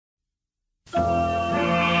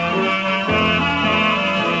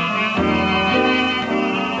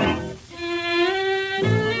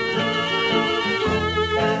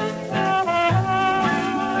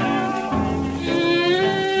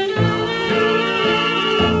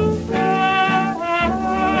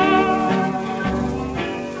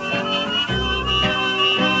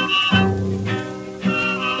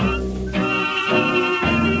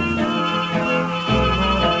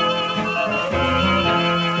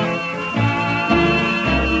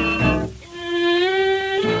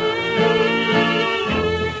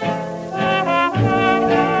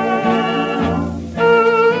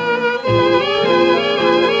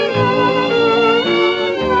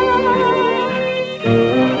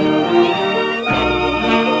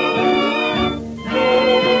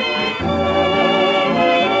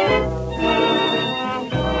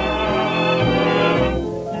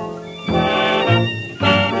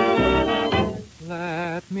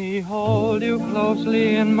Let me hold you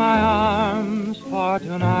closely in my arms for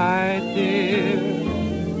tonight, dear.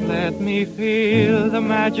 Let me feel the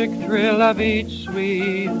magic thrill of each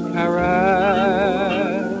sweet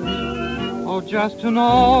caress. Oh, just to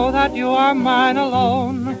know that you are mine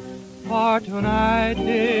alone for tonight,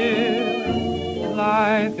 dear.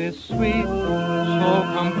 Life is sweet, so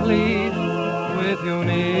complete with you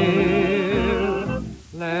near.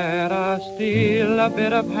 Let us steal a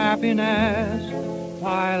bit of happiness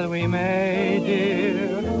while we may,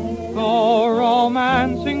 dear, go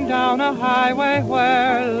romancing down a highway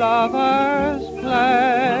where lovers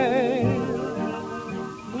play.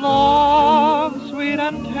 Love, sweet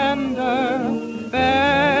and tender,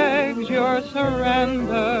 begs your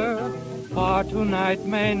surrender, for tonight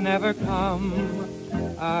may never come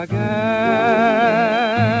again.